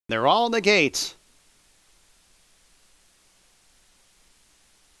They're all in the gate.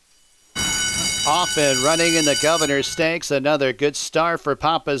 Off and running in the Governor's Stakes. Another good start for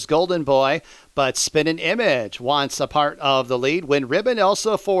Papa's Golden Boy. But Spinning Image wants a part of the lead. Win Ribbon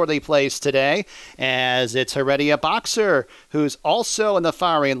also poorly placed today, as it's Heredia Boxer who's also in the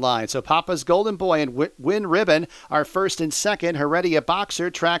firing line. So Papa's Golden Boy and Win Ribbon are first and second. Heredia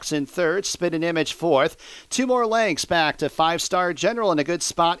Boxer tracks in third. Spinning Image fourth. 2 more lengths back to 5-Star General in a good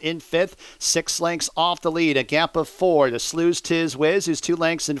spot in fifth. 6 lengths off the lead, a gap of 4 to Slew's Tiz Whiz, who's 2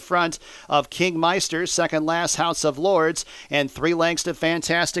 lengths in front of King Meister, second last House of Lords, and 3 lengths to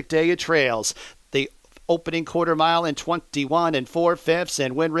Fantastic Day of Trails. The opening quarter mile in 21 and 4/5,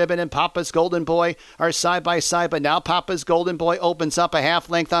 and Win Ribbon and Papa's Golden Boy are side by side, but now Papa's Golden Boy opens up a half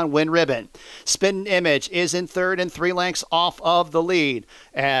length on Win Ribbon. Spin Image is in third and 3 lengths off of the lead,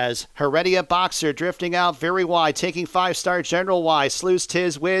 as Heredia Boxer drifting out very wide, taking 5-Star General wide. Slew's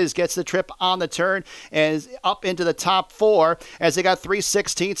Tiz Whiz gets the trip on the turn and is up into the top 4 as they got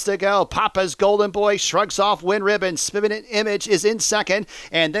 3/16 to go. Papa's Golden Boy shrugs off Win Ribbon. Spin Image is in second,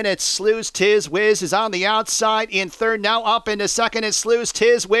 and then it's Slew's Tiz Whiz is on the outside in third, now up into second, and Slew's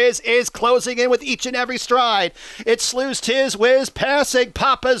Tiz Whiz is closing in with each and every stride. It's Slew's Tiz Whiz passing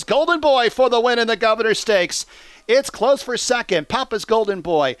Papa's Golden Boy for the win in the Governor's Stakes. It's close for second. Papa's Golden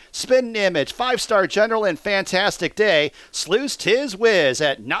Boy, Spin Image, 5-Star General, and Fantastic Day. Slew's Tiz Whiz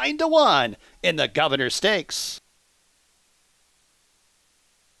at 9-1 in the Governor's Stakes.